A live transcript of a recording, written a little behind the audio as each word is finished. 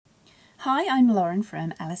Hi, I'm Lauren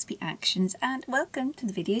from LSP Actions and welcome to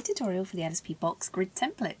the video tutorial for the LSP box grid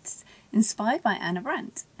templates inspired by Anna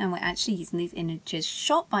Brandt, and we're actually using these images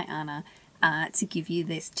shot by Anna to give you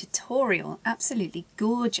this tutorial. Absolutely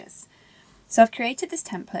gorgeous. So I've created this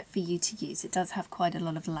template for you to use. It does have quite a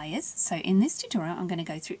lot of layers, so in this tutorial I'm going to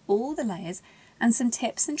go through all the layers and some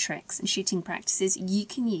tips and tricks and shooting practices you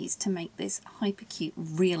can use to make this hyper-cute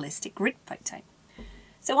realistic grid photo.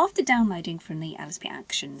 So after downloading from the LSP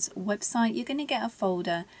Actions website, you're going to get a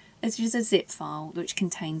folder as just a zip file which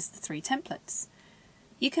contains the 3 templates.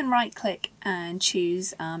 You can right click and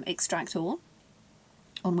choose Extract All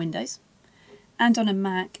on Windows, and on a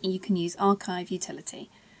Mac you can use Archive Utility.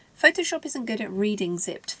 Photoshop isn't good at reading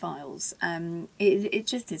zipped files. It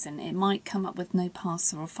just isn't. It might come up with no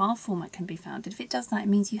parser or file format can be found. If it does that, it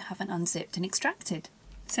means you haven't unzipped and extracted.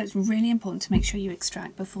 So it's really important to make sure you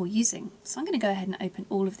extract before using. So I'm going to go ahead and open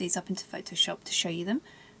all of these up into Photoshop to show you them.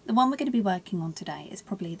 The one we're going to be working on today is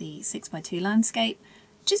probably the 6x2 landscape,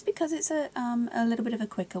 just because it's a little bit of a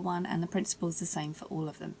quicker one and the principle is the same for all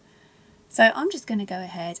of them. So I'm just going to go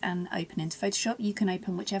ahead and open into Photoshop. You can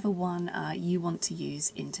open whichever one you want to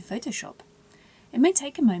use into Photoshop. It may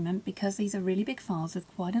take a moment because these are really big files with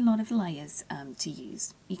quite a lot of layers to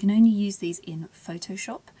use. You can only use these in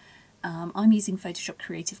Photoshop. I'm using Photoshop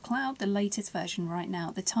Creative Cloud, the latest version right now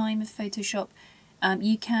at the time of Photoshop.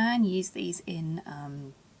 You can use these in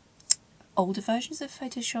older versions of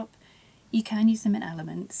Photoshop. You can use them in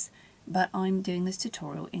Elements, but I'm doing this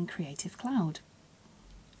tutorial in Creative Cloud.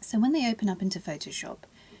 So when they open up into Photoshop,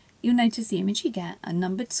 you'll notice the image you get are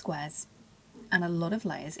numbered squares and a lot of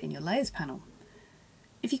layers in your Layers panel.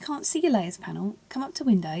 If you can't see your Layers panel, come up to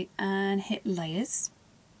Window and hit Layers,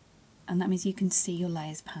 and that means you can see your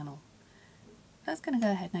Layers panel. That's going to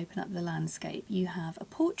go ahead and open up the landscape. You have a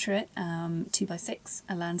portrait 2x6,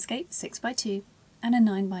 a landscape 6x2, and a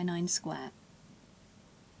 9x9 square.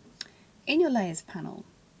 In your Layers panel,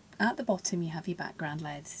 at the bottom you have your background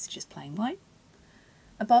layer. This is just plain white.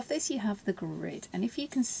 Above this you have the grid, and if you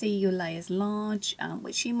can see your layers large,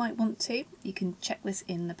 which you might want to, you can check this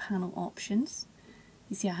in the panel options.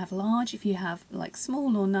 You see I have large. If you have like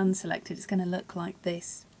small or none selected, it's going to look like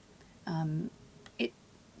this.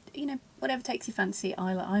 Whatever takes your fancy.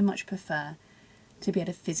 I much prefer to be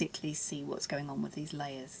able to physically see what's going on with these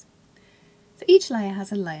layers. So each layer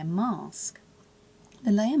has a layer mask.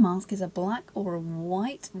 The layer mask is a black or a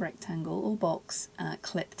white rectangle or box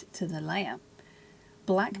clipped to the layer.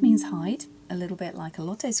 Black means hide, a little bit like a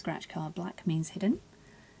lotto scratch card. Black means hidden,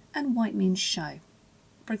 and white means show.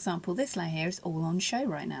 For example, this layer here is all on show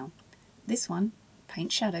right now. This one,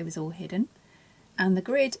 paint shadow, is all hidden, and the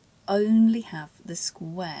grid only have the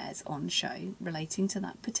squares on show relating to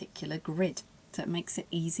that particular grid, so it makes it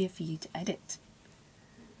easier for you to edit.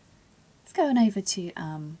 Let's go on over to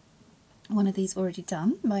one of these already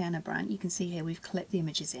done by Anna Brandt. You can see here we've clipped the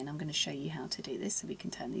images in. I'm going to show you how to do this so we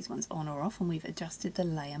can turn these ones on or off, and we've adjusted the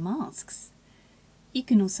layer masks. You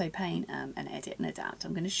can also paint and edit and adapt.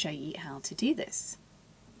 I'm going to show you how to do this.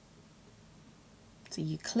 So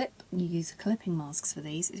you use clipping masks for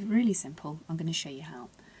these. It's really simple. I'm going to show you how.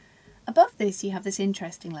 Above this you have this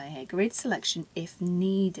interesting layer here, grid selection if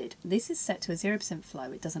needed. This is set to a 0%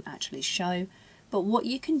 flow. It doesn't actually show, but what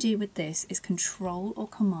you can do with this is Control or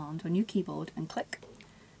Command on your keyboard and click,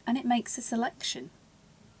 and it makes a selection.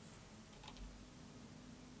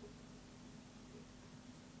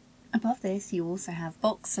 Above this you also have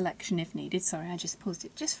box selection if needed. Sorry, I just paused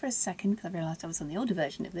it just for a second because I realised I was on the older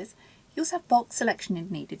version of this. You also have box selection if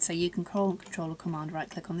needed, so you can Control or Command right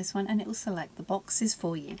click on this one and it will select the boxes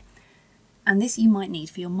for you. And this you might need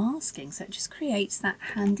for your masking, so it just creates that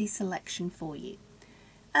handy selection for you.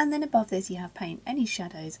 And then above this you have paint any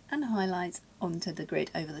shadows and highlights onto the grid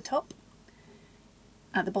over the top.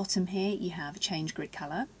 At the bottom here you have change grid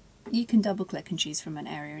colour. You can double click and choose from an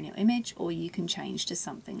area in your image, or you can change to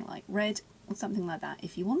something like red or something like that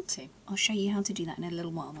if you want to. I'll show you how to do that in a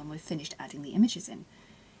little while when we've finished adding the images in.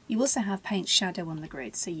 You also have paint shadow on the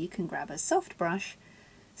grid, so you can grab a soft brush,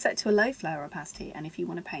 set to a low flow opacity, and if you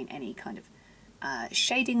want to paint any kind of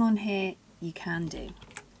shading on here, you can do.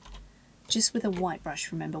 Just with a white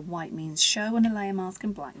brush. Remember, white means show on a layer mask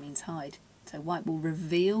and black means hide. So white will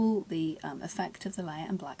reveal the effect of the layer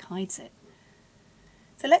and black hides it.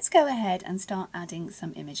 So let's go ahead and start adding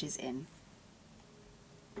some images in.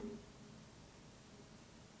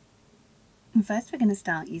 And first we're going to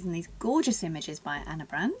start using these gorgeous images by Anna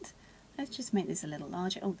Brandt. Let's just make this a little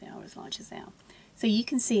larger. Oh, they are as large as they are. So you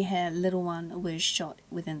can see here, little one was shot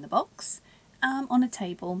within the box on a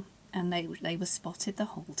table, and they were spotted the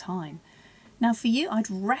whole time. Now for you,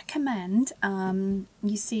 I'd recommend,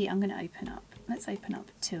 you see I'm going to open up Let's open up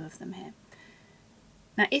 2 of them here.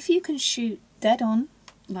 Now if you can shoot dead on,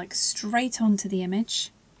 like straight onto the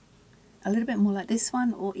image, a little bit more like this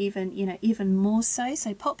one, or even, you know, even more so.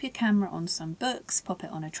 So pop your camera on some books, pop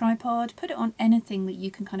it on a tripod, put it on anything that you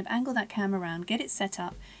can kind of angle that camera around, get it set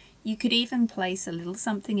up. You could even place a little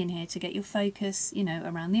something in here to get your focus, you know,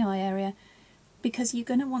 around the eye area, because you're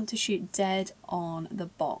going to want to shoot dead on the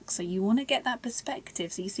box. So you want to get that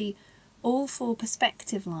perspective. So you see all 4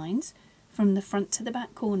 perspective lines from the front to the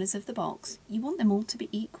back corners of the box. You want them all to be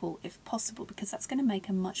equal if possible, because that's going to make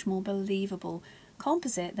a much more believable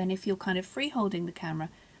composite than if you're kind of free holding the camera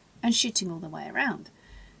and shooting all the way around.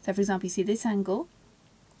 So for example, you see this angle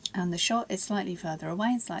and the shot is slightly further away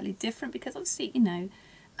and slightly different, because obviously, you know,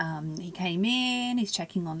 he came in, he's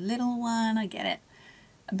checking on little one, I get it,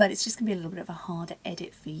 but it's just gonna be a little bit of a harder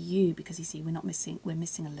edit for you, because you see we're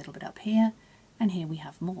missing a little bit up here, and here we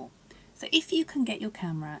have more. So if you can get your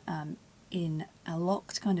camera in a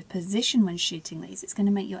locked kind of position when shooting these, it's going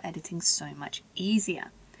to make your editing so much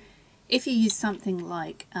easier. If you use something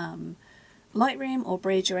like Lightroom or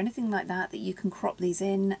Bridge or anything like that, that you can crop these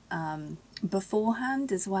in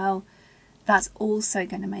beforehand as well, that's also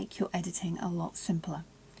going to make your editing a lot simpler.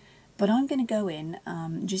 But I'm going to go in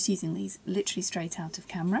just using these literally straight out of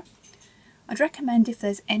camera. I'd recommend, if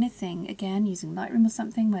there's anything, again using Lightroom or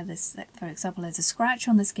something, where there's, for example, there's a scratch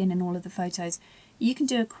on the skin in all of the photos, you can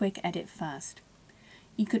do a quick edit first.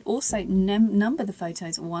 You could also number the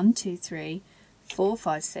photos 1, 2, 3, 4,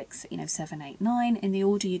 5, 6, 7, 8, 9 in the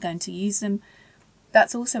order you're going to use them.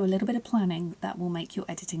 That's also a little bit of planning that will make your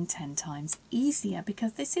editing 10 times easier,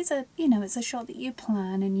 because this is a, it's a shot that you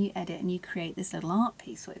plan and you edit and you create this little art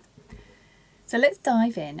piece with. So let's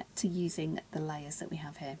dive in to using the layers that we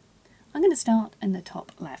have here. I'm going to start in the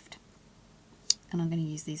top left, and I'm going to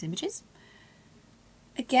use these images.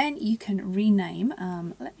 Again, you can rename.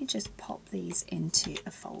 Let me just pop these into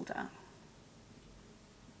a folder.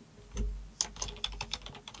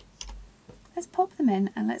 Let's pop them in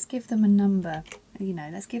and let's give them a number.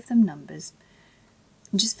 Let's give them numbers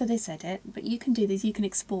just for this edit. But you can do this. You can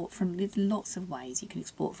export from lots of ways. You can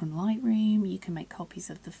export from Lightroom. You can make copies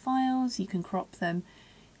of the files. You can crop them.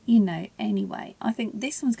 Anyway, I think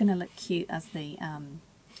this one's going to look cute as the,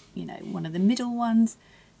 one of the middle ones.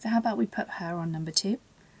 So how about we put her on number 2?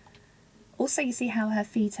 Also, you see how her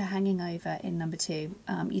feet are hanging over in number 2.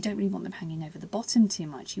 You don't really want them hanging over the bottom too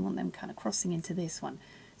much. You want them kind of crossing into this one.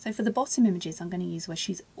 So for the bottom images, I'm going to use where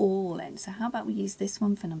she's all in. So how about we use this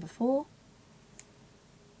one for number 4?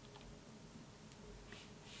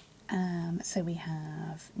 So we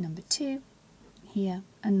have number 2 here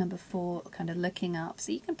and number 4 kind of looking up.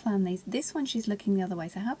 So you can plan these. This one, she's looking the other way.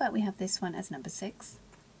 So how about we have this one as number 6?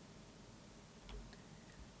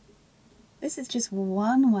 This is just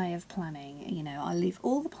one way of planning. I'll leave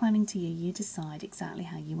all the planning to you. You decide exactly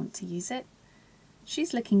how you want to use it.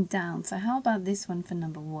 She's looking down, so how about this one for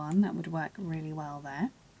number 1? That would work really well there.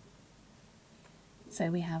 So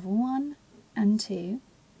we have 1 and 2,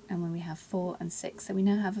 and when we have 4 and 6, so we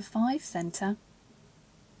now have a 5 centre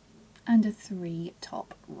and a 3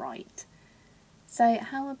 top right. So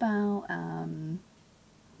how about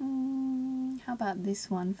this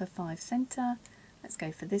one for 5 centre? Let's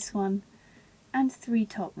go for this one. And 3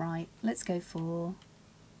 top right. Let's go for,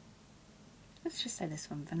 let's just say this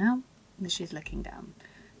one for now. And she's looking down.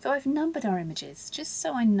 So I've numbered our images just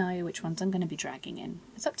so I know which ones I'm going to be dragging in.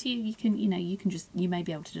 It's up to you. You can, you may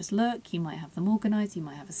be able to just look. You might have them organised. You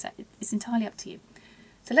might have a set. It's entirely up to you.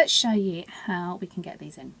 So let's show you how we can get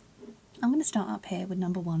these in. I'm going to start up here with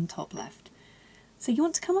number 1 top left. So you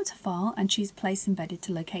want to come onto File and choose Place Embedded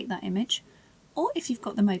to locate that image. Or if you've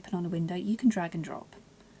got them open on a window, you can drag and drop.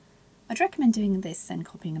 I'd recommend doing this, then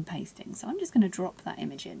copying and pasting. So I'm just going to drop that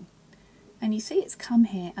image in. And you see it's come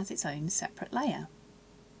here as its own separate layer.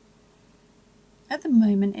 At the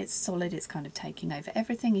moment it's solid, it's kind of taking over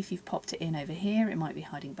everything. If you've popped it in over here, it might be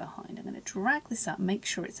hiding behind. I'm going to drag this up, make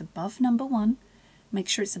sure it's above number 1, make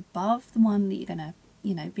sure it's above the one that you're going to,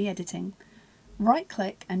 be editing. Right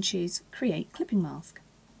click and choose Create Clipping Mask.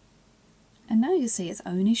 And now you'll see it's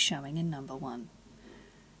only showing in number 1.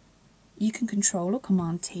 You can Control or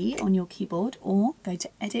Command T on your keyboard or go to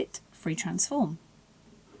Edit, Free Transform.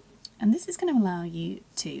 And this is going to allow you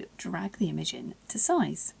to drag the image in to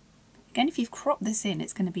size. Again, if you've cropped this in,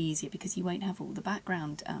 it's going to be easier because you won't have all the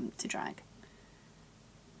background to drag.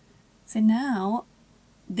 So now,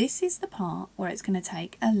 this is the part where it's going to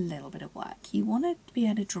take a little bit of work. You want to be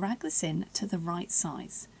able to drag this in to the right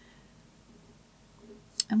size.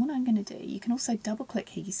 And what I'm going to do, you can also double click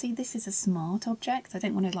here. You see this is a smart object. I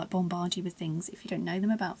don't want to bombard you with things if you don't know them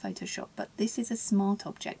about Photoshop, but this is a smart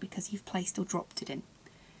object because you've placed or dropped it in.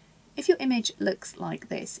 If your image looks like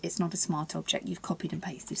this, it's not a smart object, you've copied and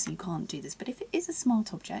pasted, so you can't do this. But if it is a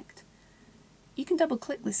smart object, you can double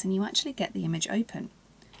click this and you actually get the image open.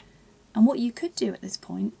 And what you could do at this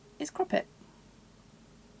point is crop it.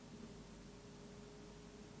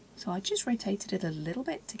 So I just rotated it a little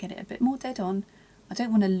bit to get it a bit more dead on. I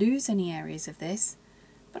don't want to lose any areas of this,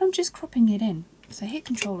 but I'm just cropping it in. So hit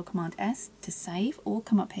Control or Command S to save, or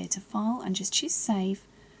come up here to File and just choose Save.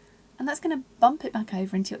 And that's going to bump it back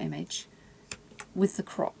over into your image with the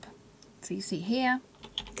crop. So you see here,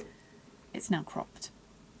 it's now cropped.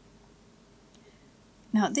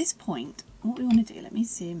 Now at this point, what we want to do, let me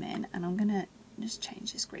zoom in, and I'm going to just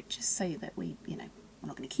change this grid just so that we're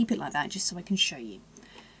not going to keep it like that, just so I can show you.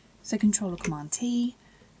 So Control or Command T,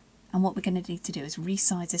 and what we're going to need to do is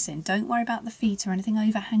resize this in. Don't worry about the feet or anything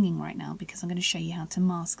overhanging right now, because I'm going to show you how to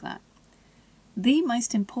mask that. The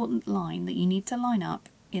most important line that you need to line up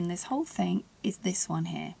in this whole thing is this one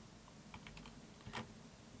here.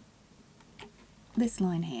 This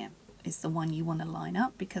line here is the one you want to line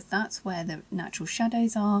up, because that's where the natural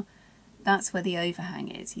shadows are, that's where the overhang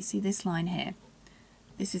is. You see this line here,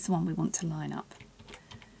 this is the one we want to line up.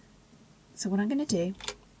 So what I'm going to do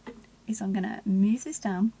is I'm going to move this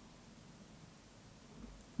down.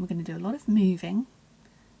 We're going to do a lot of moving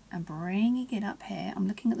and bringing it up here. I'm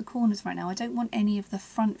looking at the corners right now. I don't want any of the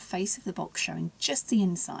front face of the box showing, just the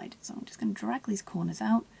inside. So I'm just going to drag these corners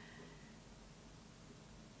out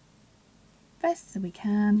best as we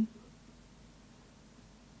can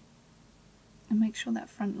and make sure that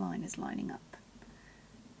front line is lining up.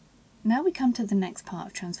 Now we come to the next part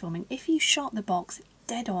of transforming. If you shot the box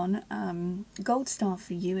dead on, gold star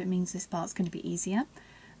for you, it means this part's going to be easier.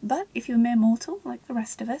 But if you're a mere mortal like the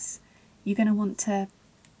rest of us, you're going to want to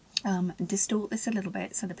distort this a little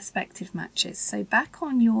bit so the perspective matches. So back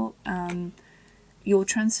on your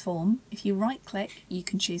transform, if you right click, you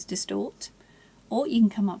can choose distort, or you can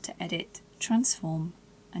come up to edit, transform,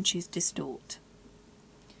 and choose distort.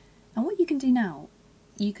 And what you can do now,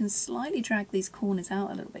 you can slightly drag these corners out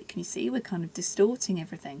a little bit. Can you see we're kind of distorting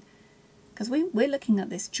everything? Because we're looking at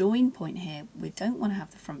this join point here. We don't want to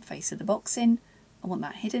have the front face of the box in. I want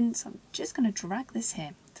that hidden, so I'm just going to drag this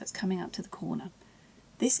here so it's coming out to the corner.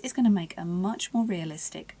 This is going to make a much more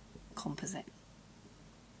realistic composite.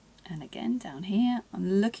 And again, down here,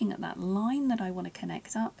 I'm looking at that line that I want to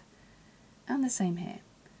connect up, and the same here.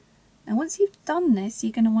 And once you've done this,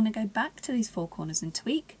 you're going to want to go back to these four corners and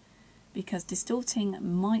tweak, because distorting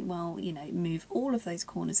might well, move all of those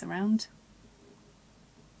corners around.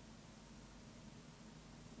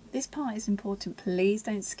 This part is important. Please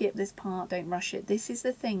don't skip this part, don't rush it. This is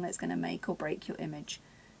the thing that's going to make or break your image.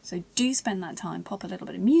 So do spend that time. Pop a little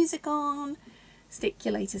bit of music on, stick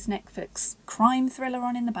your latest Netflix crime thriller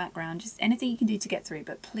on in the background, just anything you can do to get through,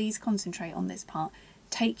 but please concentrate on this part.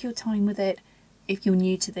 Take your time with it. If you're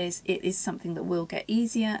new to this, it is something that will get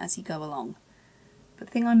easier as you go along. But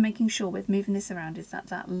the thing I'm making sure with moving this around is that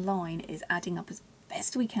that line is adding up as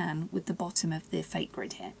best we can with the bottom of the fake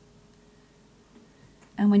grid here.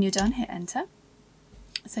 And when you're done, hit enter.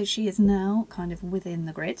 So she is now kind of within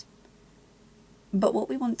the grid. But what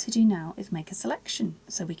we want to do now is make a selection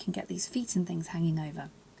so we can get these feet and things hanging over.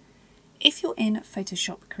 If you're in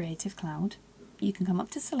Photoshop Creative Cloud, you can come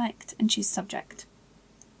up to select and choose subject.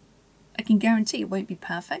 I can guarantee it won't be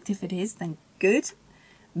perfect. If it is, then good.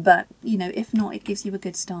 But, if not, it gives you a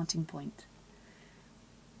good starting point.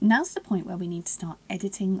 Now's the point where we need to start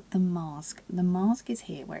editing the mask. The mask is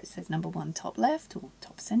here where it says number 1 top left or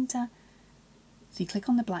top center. So you click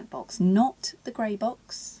on the black box, not the grey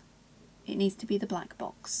box. It needs to be the black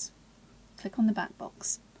box. Click on the back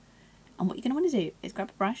box. And what you're going to want to do is grab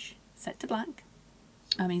a brush, set to white,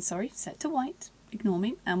 ignore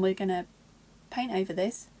me, and we're going to paint over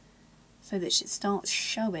this so that it starts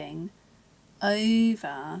showing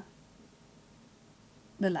over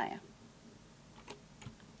the layer.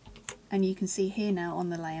 And you can see here now on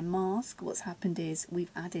the layer mask, what's happened is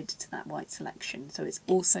we've added to that white selection, so it's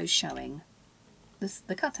also showing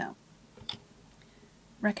the cutout.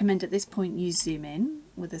 Recommend at this point you zoom in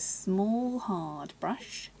with a small hard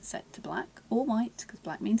brush set to black or white, because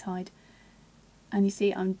black means hide. And you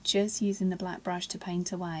see I'm just using the black brush to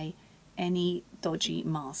paint away any dodgy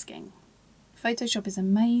masking. Photoshop is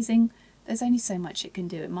amazing. There's only so much it can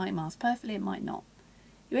do. It might mask perfectly, it might not.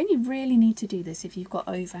 You only really need to do this if you've got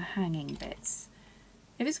overhanging bits.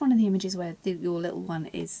 If it's one of the images where your little one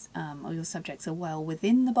is, or your subjects are well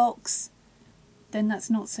within the box, then that's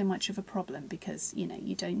not so much of a problem, because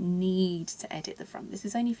you don't need to edit the front. This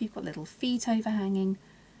is only if you've got little feet overhanging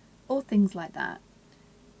or things like that.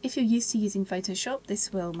 If you're used to using Photoshop,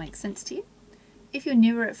 this will make sense to you. if you're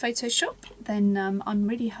newer at Photoshop, then I'm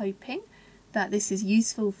really hoping that this is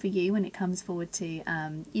useful for you when it comes forward to,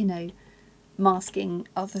 you know, masking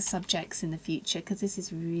other subjects in the future, because this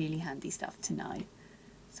is really handy stuff to know.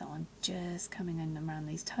 So I'm just coming in around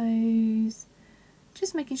these toes,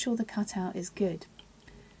 just making sure the cutout is good.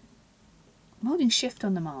 I'm holding shift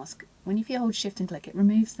on the mask. When you hold shift and click, it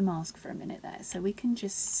removes the mask for a minute there, so we can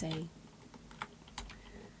just see.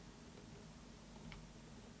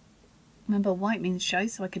 Remember, white means show,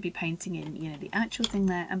 so I could be painting in, you know, the actual thing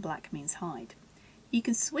there, and black means hide. You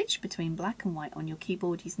can switch between black and white on your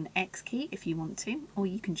keyboard using the X key if you want to, or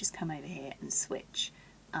you can just come over here and switch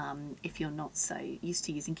if you're not so used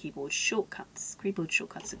to using keyboard shortcuts. Keyboard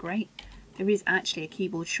shortcuts are great. There is actually a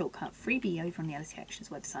keyboard shortcut freebie over on the LSP Actions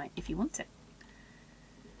website if you want it.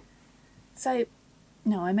 So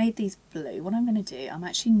now I made these blue. What I'm going to do, I'm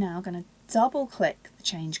actually now going to double click the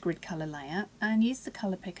change grid color layer and use the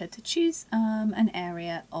color picker to choose an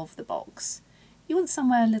area of the box. You want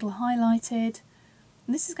somewhere a little highlighted,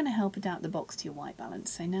 and this is going to help adapt the box to your white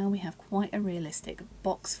balance. So now we have quite a realistic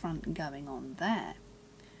box front going on there.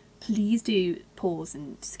 Please do pause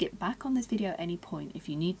and skip back on this video at any point if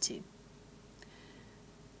you need to.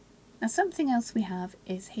 Now something else we have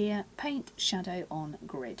is here, paint shadow on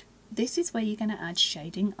grid. This is where you're going to add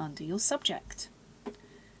shading under your subject.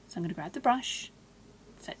 So I'm going to grab the brush,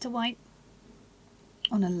 set to white,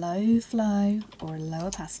 on a low flow or a low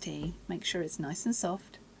opacity, make sure it's nice and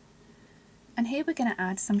soft. And here we're going to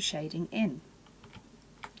add some shading in.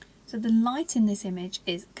 So the light in this image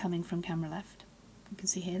is coming from camera left. You can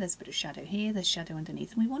see here there's a bit of shadow here, there's shadow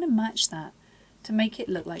underneath, and we want to match that to make it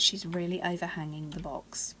look like she's really overhanging the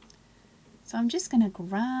box. So I'm just going to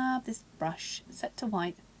grab this brush, set to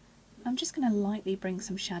white, I'm just going to lightly bring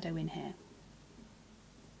some shadow in here.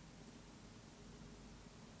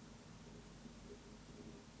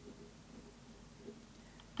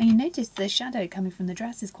 And you notice the shadow coming from the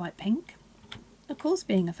dress is quite pink. Of course,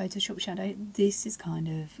 being a Photoshop shadow, this is kind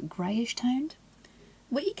of greyish toned.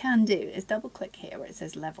 What you can do is double click here where it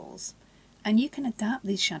says levels, and you can adapt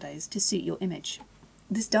these shadows to suit your image.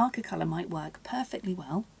 This darker colour might work perfectly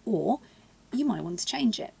well, or you might want to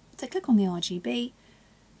change it. So click on the RGB.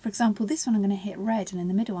 For example, this one I'm going to hit red, and in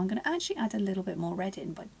the middle I'm going to actually add a little bit more red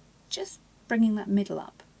in by just bringing that middle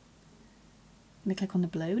up. I'm going to click on the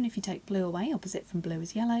blue, and if you take blue away, opposite from blue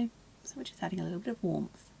is yellow, so we're just adding a little bit of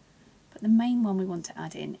warmth. But the main one we want to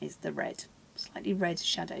add in is the red, slightly red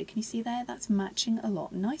shadow. Can you see there? That's matching a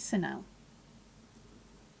lot nicer now.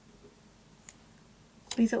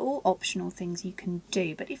 These are all optional things you can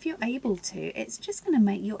do, but if you're able to, it's just going to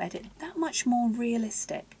make your edit that much more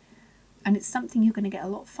realistic. And it's something you're going to get a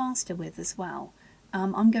lot faster with as well.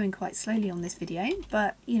 I'm going quite slowly on this video,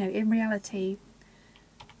 but you know, in reality,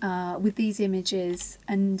 with these images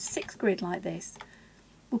and 6 grid like this,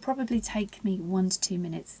 will probably take me 1 to 2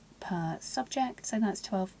 minutes per subject. So that's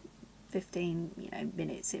 12-15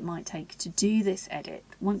 minutes it might take to do this edit.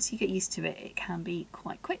 Once you get used to it, it can be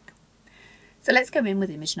quite quick. So let's go in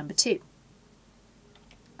with image number 2.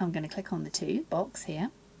 I'm going to click on the 2 box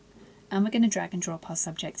here, and we're going to drag and drop our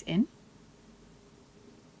subject in.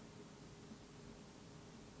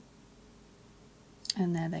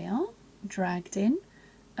 And there they are, dragged in.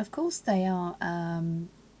 Of course they are,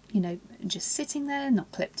 just sitting there,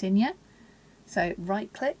 not clipped in yet. So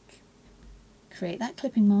right click, create that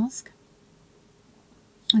clipping mask,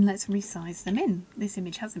 and let's resize them in. This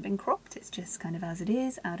image hasn't been cropped, it's just kind of as it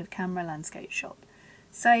is, out of camera landscape shot.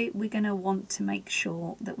 So we're going to want to make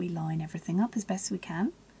sure that we line everything up as best we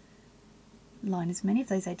can. Line as many of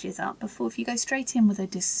those edges up before, if you go straight in with a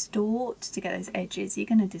distort to get those edges, you're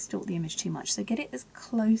going to distort the image too much. So get it as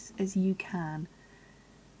close as you can.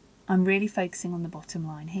 I'm really focusing on the bottom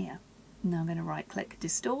line here. Now I'm going to right click,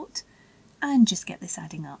 distort, and just get this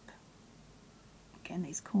adding up. Again,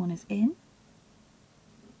 these corners in.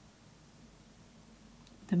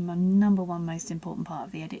 The number one most important part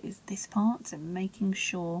of the edit is this part, so making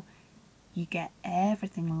sure you get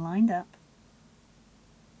everything lined up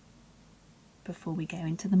before we go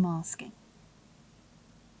into the masking.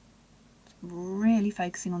 Really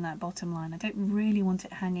focusing on that bottom line. I don't really want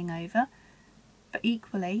it hanging over, but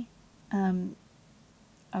equally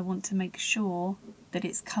I want to make sure that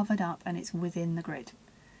it's covered up and it's within the grid.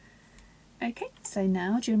 Okay, so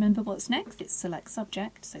now do you remember what's next? It's select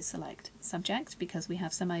subject, so select subject because we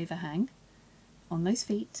have some overhang on those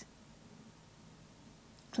feet.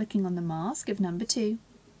 Clicking on the mask of number 2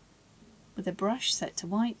 with a brush set to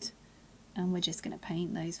white, and we're just going to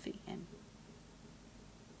paint those feet in.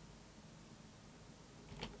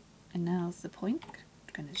 And now's the point.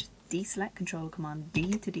 I'm going to just deselect, Control Command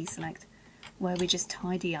D to deselect, where we just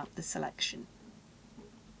tidy up the selection.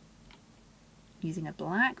 using a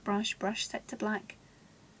black brush, brush set to black.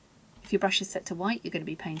 If your brush is set to white, you're going to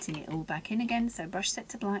be painting it all back in again, so brush set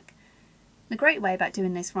to black. The great way about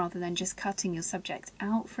doing this, rather than just cutting your subject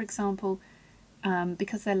out, for example,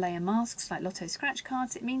 because they're layer masks like Lotto scratch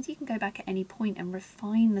cards, it means you can go back at any point and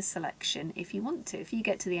refine the selection if you want to. If you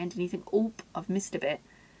get to the end and you think, oh, I've missed a bit,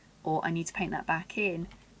 or I need to paint that back in,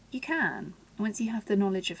 you can. Once you have the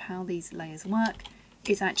knowledge of how these layers work,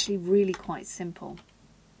 it's actually really quite simple.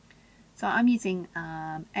 So I'm using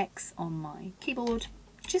X on my keyboard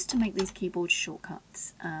just to make these keyboard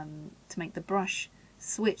shortcuts, to make the brush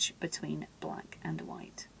switch between black and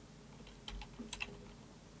white.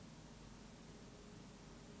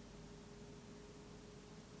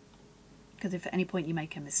 Because if at any point you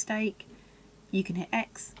make a mistake, you can hit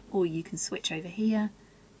X, or you can switch over here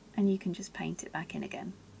and you can just paint it back in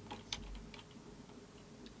again.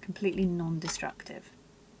 Completely non-destructive.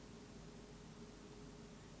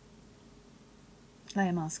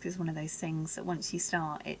 Layer mask is one of those things that once you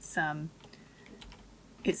start, it's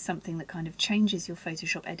something that kind of changes your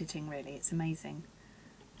Photoshop editing, really. It's amazing.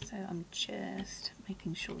 So I'm just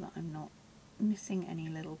making sure that I'm not missing any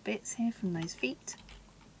little bits here from those feet.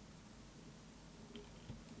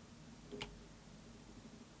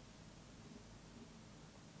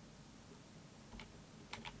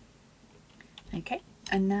 Okay,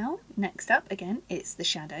 and now next up again it's the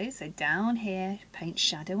shadow. So down here, paint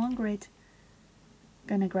shadow on grid.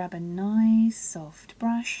 Going to grab a nice soft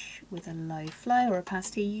brush with a low flow or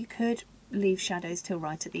opacity. You could leave shadows till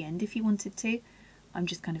right at the end if you wanted to. I'm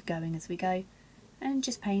just kind of going as we go, and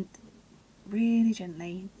just paint really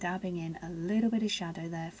gently, dabbing in a little bit of shadow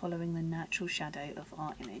there, following the natural shadow of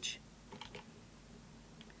our image.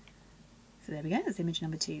 So there we go, that's image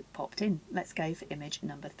number 2 popped in. Let's go for image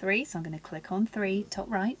number 3. So I'm going to click on 3, top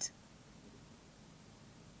right,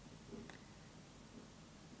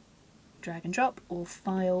 drag and drop, or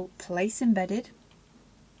file, place embedded,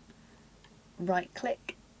 right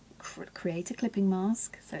click, create a clipping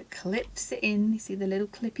mask, so it clips it in. You see the little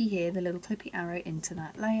clippy here, the little clippy arrow into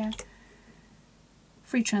that layer.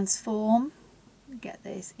 Free transform, get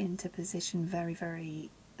this into position very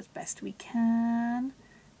as best we can.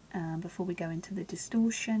 Before we go into the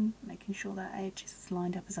distortion, making sure that edge is as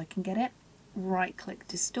lined up as I can get it. Right click,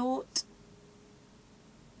 distort.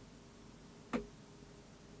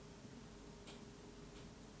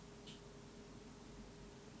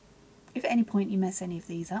 If at any point you mess any of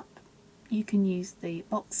these up, you can use the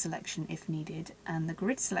box selection if needed and the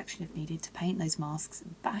grid selection if needed to paint those masks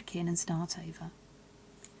back in and start over.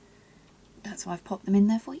 That's why I've popped them in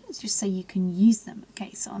there for you, it's just so you can use them.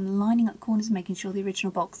 Okay, so I'm lining up corners, making sure the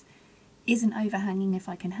original box isn't overhanging if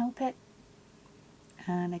I can help it.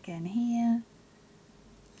 And again here,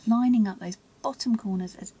 lining up those bottom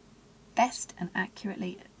corners as best and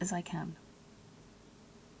accurately as I can.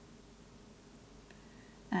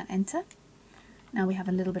 And enter. Now we have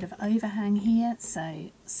a little bit of overhang here, so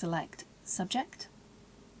select subject.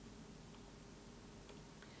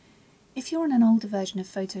 If you're on an older version of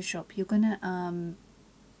Photoshop, you're going to,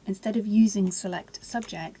 instead of using select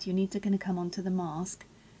subject, you need to come onto the mask,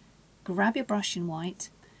 grab your brush in white,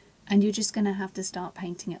 and you're just going to have to start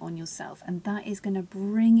painting it on yourself. And that is going to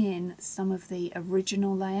bring in some of the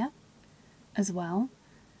original layer as well.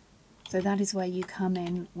 So that is where you come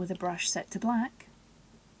in with a brush set to black.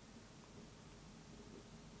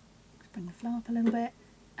 Bring the flow up a little bit,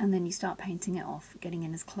 and then you start painting it off, getting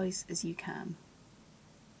in as close as you can.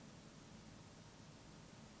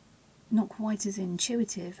 Not quite as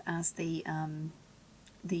intuitive as the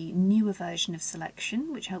newer version of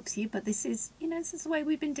selection, which helps you, but this is, this is the way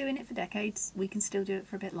we've been doing it for decades. We can still do it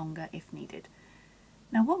for a bit longer if needed.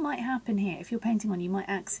 Now what might happen here, if you're painting on, you might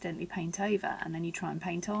accidentally paint over, and then you try and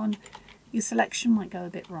paint on, your selection might go a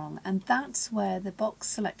bit wrong, and that's where the box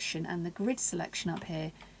selection and the grid selection up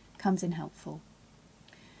here comes in helpful.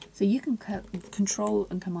 So you can control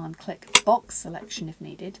and command click box selection if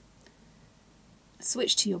needed,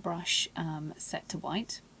 switch to your brush set to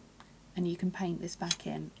white, and you can paint this back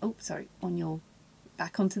in,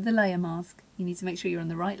 back onto the layer mask. You need to make sure you're on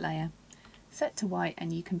the right layer, set to white,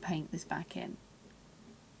 and you can paint this back in.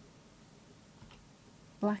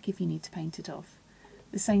 Black if you need to paint it off.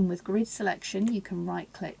 The same with grid selection, you can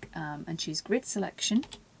right click and choose grid selection,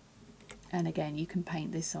 and again you can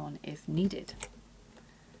paint this on if needed.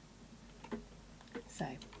 So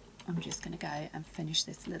I'm just going to go and finish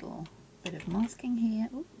this little bit of masking here.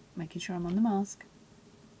 Ooh, making sure I'm on the mask.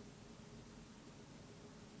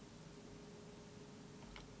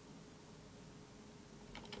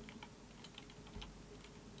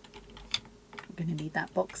 I'm going to need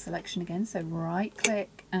that box selection again, so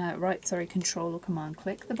control or command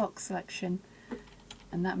click the box selection,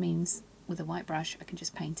 and that means with a white brush I can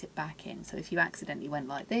just paint it back in. So if you accidentally went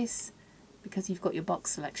like this, because you've got your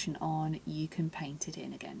box selection on, you can paint it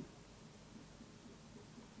in again.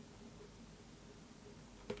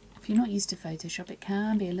 If you're not used to Photoshop, it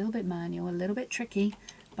can be a little bit manual, a little bit tricky,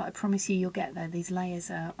 but I promise you you'll get there. These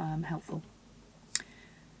layers are helpful.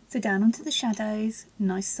 So down onto the shadows,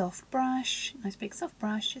 nice soft brush, nice big soft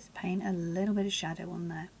brush, just paint a little bit of shadow on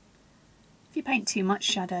there. If you paint too much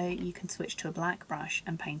shadow, you can switch to a black brush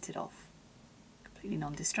and paint it off. Completely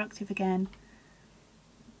non-destructive again.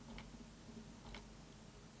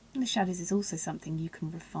 And the shadows is also something you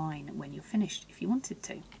can refine when you're finished if you wanted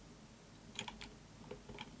to.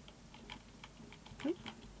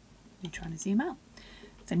 I'm trying to zoom out.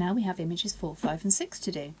 So now we have images 4, 5 and 6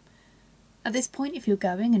 to do. At this point, if you're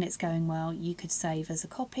going and it's going well, you could save as a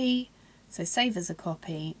copy. So save as a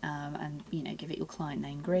copy and give it your client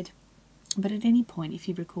name grid. But at any point, if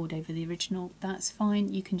you record over the original, that's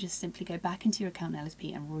fine. You can just simply go back into your account in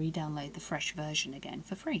LSP and re-download the fresh version again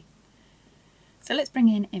for free. So let's bring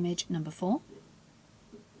in image number 4.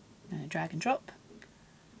 Drag and drop.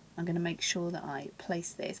 I'm going to make sure that I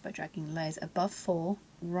place this by dragging layers above 4,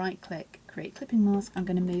 right click, create clipping mask. I'm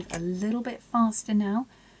going to move a little bit faster now.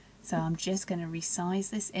 So I'm just going to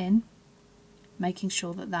resize this in, making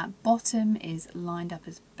sure that that bottom is lined up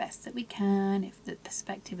as best that we can, if the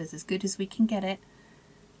perspective is as good as we can get it,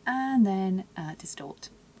 and then distort.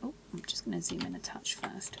 Oh, I'm just going to zoom in a touch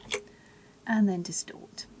first, and then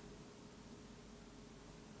distort.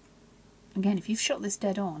 Again, if you've shot this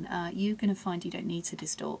dead on, you're going to find you don't need to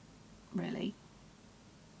distort, really,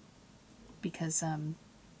 because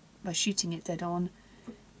by shooting it dead on,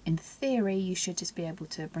 in theory, you should just be able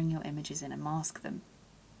to bring your images in and mask them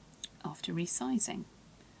after resizing.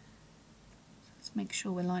 Let's make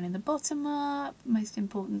sure we're lining the bottom up, most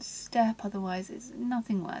important step, otherwise it's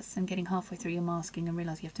nothing worse than getting halfway through your masking and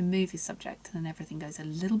realise you have to move your subject and then everything goes a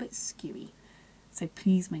little bit skewy. So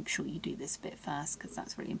please make sure you do this bit first because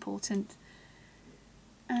that's really important.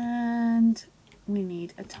 And we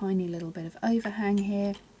need a tiny little bit of overhang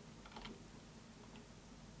here.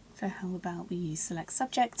 So how about we use select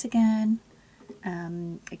subject again.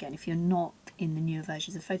 Again, if you're not in the newer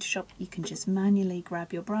versions of Photoshop, you can just manually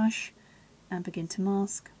grab your brush and begin to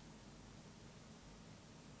mask.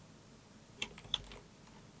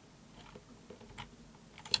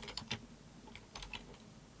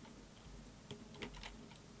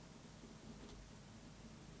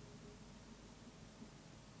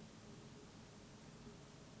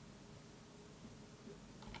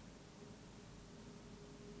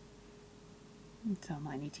 So I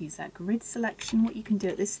might need to use that grid selection. What you can do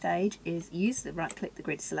at this stage is use the right click the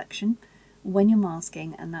grid selection when you're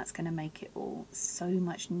masking, and that's going to make it all so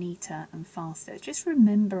much neater and faster. Just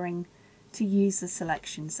remembering to use the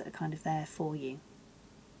selections that are kind of there for you.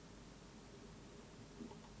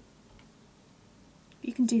 If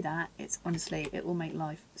you can do that, it's honestly, it will make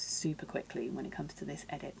life super quickly when it comes to this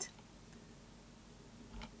edit.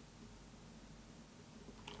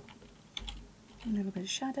 A little bit of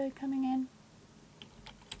shadow coming in.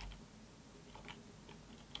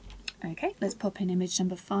 Okay, let's pop in image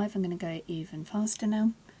number 5. I'm going to go even faster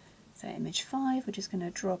now. So image 5, we're just going to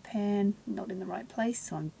drop in, not in the right place,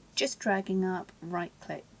 so I'm just dragging up, right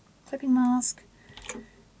click, clipping mask,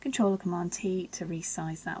 Control or Command T to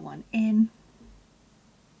resize that one in.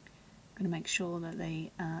 I'm going to make sure that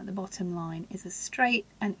the bottom line is as straight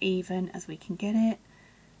and even as we can get it.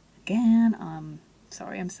 Again,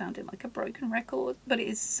 sorry I'm sounding like a broken record, but it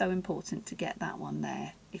is so important to get that one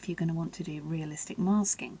there if you're going to want to do realistic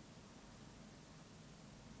masking.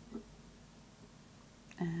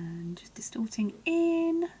 And just distorting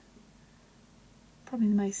in. Probably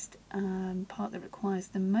the most part that requires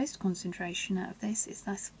the most concentration out of this is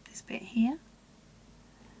this bit here.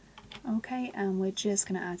 Okay, and we're just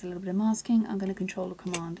going to add a little bit of masking. I'm going to Control or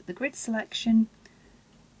Command the grid selection,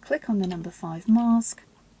 click on the number 5 mask.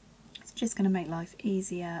 It's just going to make life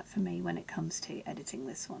easier for me when it comes to editing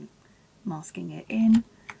this one, masking it in.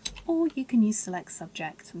 Or you can use select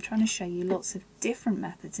subject. I'm trying to show you lots of different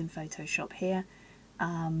methods in Photoshop here.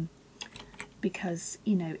 Because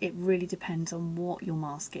it really depends on what you're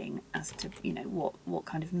masking as to what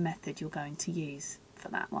kind of method you're going to use for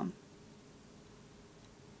that one.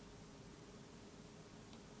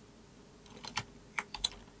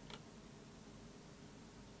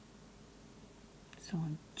 So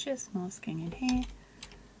I'm just masking in here.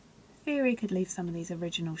 Theory could leave some of these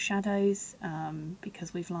original shadows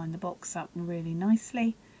because we've lined the box up really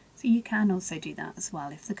nicely. So you can also do that as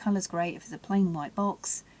well. If the colour's great, if it's a plain white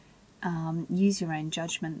box, use your own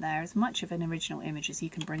judgment there. As much of an original image as you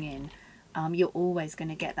can bring in you're always going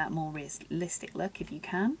to get that more realistic look if you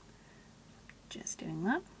can. Just doing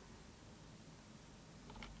that.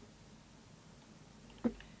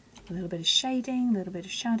 A little bit of shading, a little bit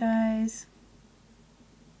of shadows.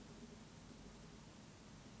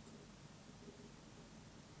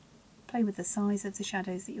 Play with the size of the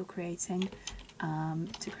shadows that you're creating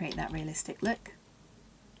to create that realistic look.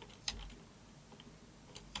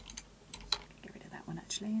 Get rid of that one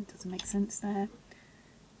actually, it doesn't make sense there.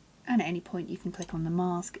 And at any point you can click on the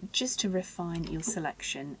mask just to refine your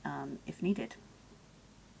selection if needed.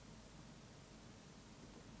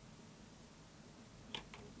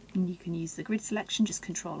 And you can use the grid selection, just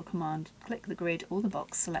Control or Command, click the grid or the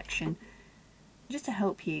box selection just to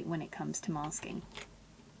help you when it comes to masking.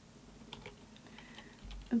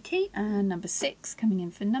 Okay, and number 6, coming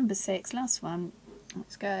in for number 6, last one.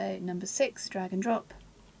 Let's go number 6, drag and drop.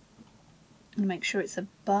 And make sure it's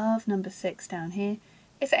above number 6 down here.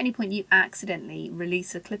 If at any point you accidentally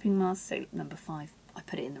release a clipping mask, so number 5, I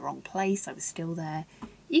put it in the wrong place, I was still there,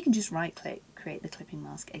 you can just right click, create the clipping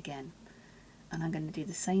mask again. And I'm going to do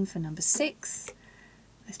the same for number 6.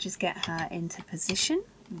 Let's just get her into position.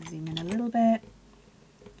 Zoom in a little bit.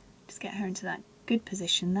 Just get her into that good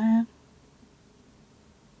position there.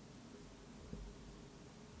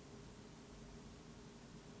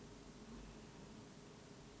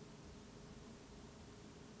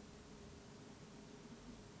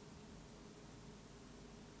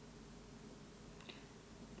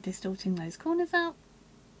 Distorting those corners out,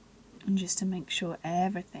 and just to make sure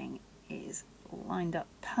everything is lined up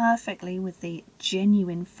perfectly with the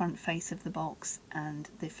genuine front face of the box and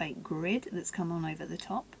the fake grid that's come on over the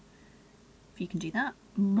top. If you can do that,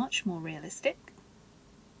 much more realistic.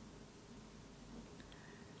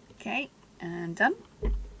 Okay, and done.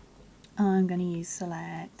 I'm going to use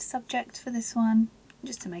select subject for this one,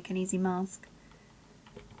 just to make an easy mask.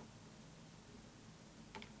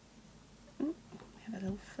 A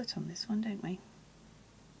little foot on this one, don't we?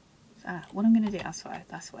 What I'm going to do, that's why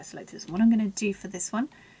I selected this one. What I'm going to do for this one,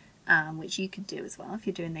 which you could do as well if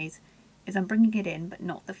you're doing these, is I'm bringing it in but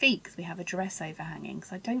not the feet, because we have a dress overhanging,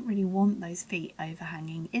 because I don't really want those feet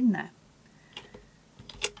overhanging in there.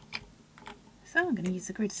 So I'm going to use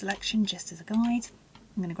the grid selection just as a guide.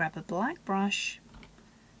 I'm going to grab a black brush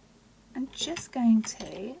and just going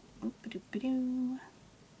to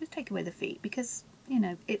just take away the feet, because you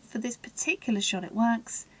know, for this particular shot it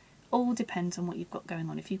works. All depends on what you've got going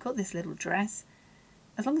on. If you've got this little dress,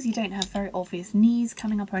 as long as you don't have very obvious knees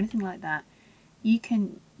coming up or anything like that, you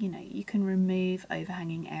can, you can remove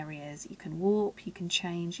overhanging areas, you can warp, you can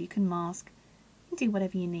change, you can mask, you can do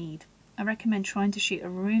whatever you need. I recommend trying to shoot a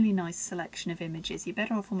really nice selection of images. You're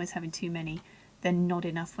better off almost having too many than not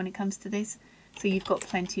enough when it comes to this, so you've got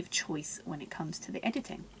plenty of choice when it comes to the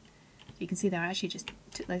editing. You can see there I actually just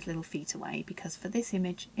took those little feet away, because for this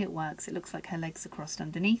image it works. It looks like her legs are crossed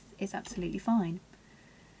underneath. It's absolutely fine.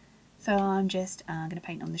 So I'm just going to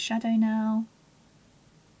paint on the shadow now.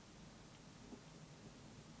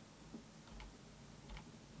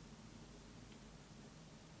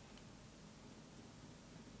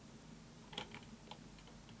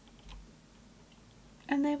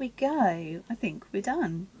 And there we go. I think we're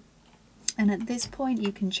done. And at this point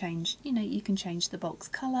you can change, you can change the box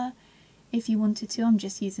colour. If you wanted to, I'm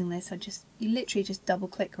just using this, you literally just double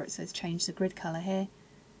click where it says change the grid colour here.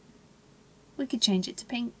 We could change it to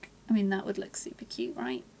pink. I mean, that would look super cute,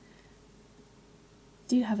 right?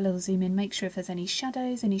 Do have a little zoom in, make sure if there's any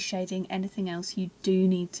shadows, any shading, anything else you do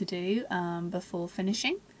need to do before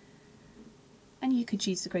finishing. And you could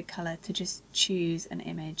use the grid colour to just choose an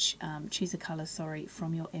image, choose a colour, sorry,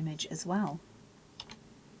 from your image as well.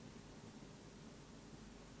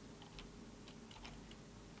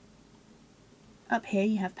 Up here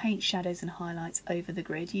you have paint, shadows and highlights over the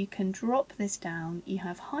grid. You can drop this down. You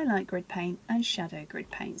have highlight grid paint and shadow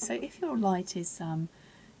grid paint. So if your light is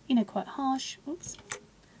quite harsh, oops, I'm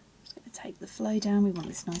just going to take the flow down. We want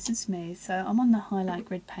this nice and smooth. So I'm on the highlight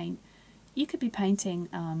grid paint. You could be painting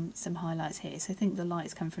some highlights here. So think the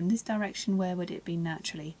light's come from this direction. Where would it be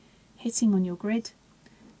naturally hitting on your grid?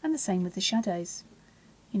 And the same with the shadows.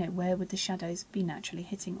 Where would the shadows be naturally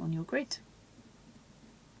hitting on your grid?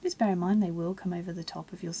 Just bear in mind they will come over the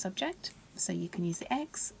top of your subject, so you can use the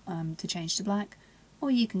X to change to black, or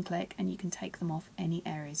you can click and you can take them off any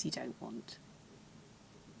areas you don't want.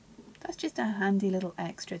 That's just a handy little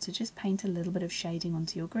extra to just paint a little bit of shading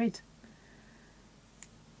onto your grid.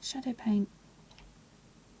 Shadow paint,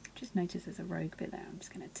 just notice there's a rogue bit there, I'm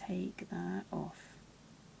just going to take that off.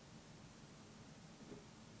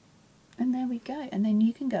 And there we go, and then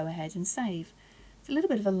you can go ahead and save. It's a little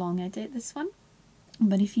bit of a long edit, this one.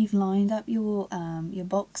 But if you've lined up your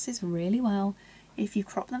boxes really well, if you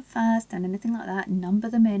crop them first and anything like that, number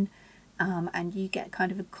them in, and you get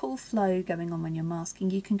kind of a cool flow going on when you're masking,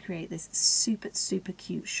 you can create this super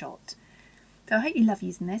cute shot. So I hope you love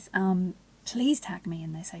using this. Please tag me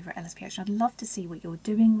in this over at LSP Action. I'd love to see what you're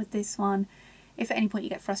doing with this one. If at any point you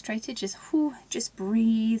get frustrated, just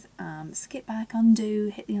breathe, skip back, undo,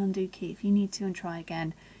 hit the undo key if you need to, and try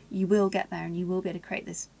again. You will get there and you will be able to create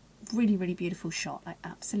this really beautiful shot. I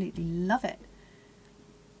absolutely love it.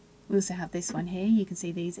 We also have this one here. You can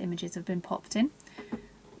see these images have been popped in.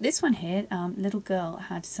 This one here, little girl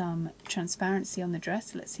had some transparency on the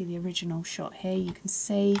dress. Let's see the original shot here. You can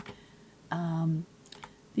see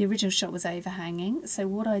the original shot was overhanging. So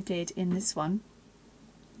what I did in this one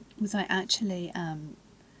was I actually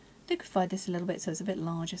liquefied this a little bit so it's a bit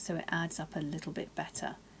larger, so it adds up a little bit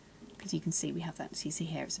better. Because you can see we have that, so you see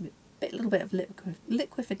here it's a little bit of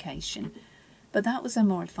liquefaction. But that was a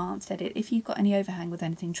more advanced edit. If you've got any overhang with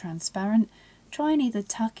anything transparent, try and either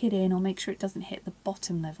tuck it in or make sure it doesn't hit the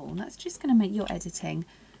bottom level. And that's just going to make your editing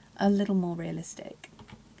a little more realistic.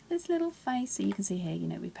 This little face, so you can see here, you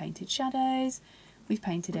know, we painted shadows, we've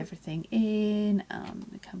painted everything in.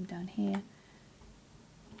 We come down here.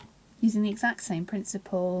 Using the exact same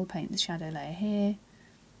principle, paint the shadow layer here.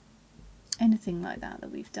 Anything like that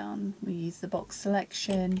we've done. We use the box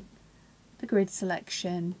selection, the grid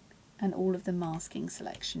selection, and all of the masking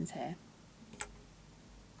selections here.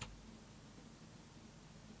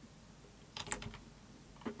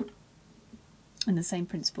 And the same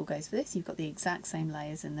principle goes for this. You've got the exact same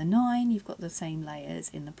layers in the 9, you've got the same layers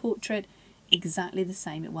in the portrait, exactly the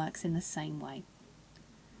same, it works in the same way.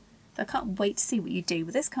 So I can't wait to see what you do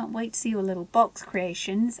with this, can't wait to see your little box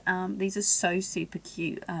creations. These are so super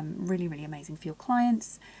cute, really amazing for your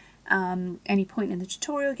clients. Any point in the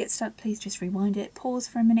tutorial get stuck, please just rewind it, pause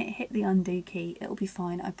for a minute, hit the undo key, it'll be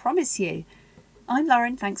fine, I promise you. I'm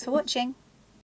Lauren, thanks for watching.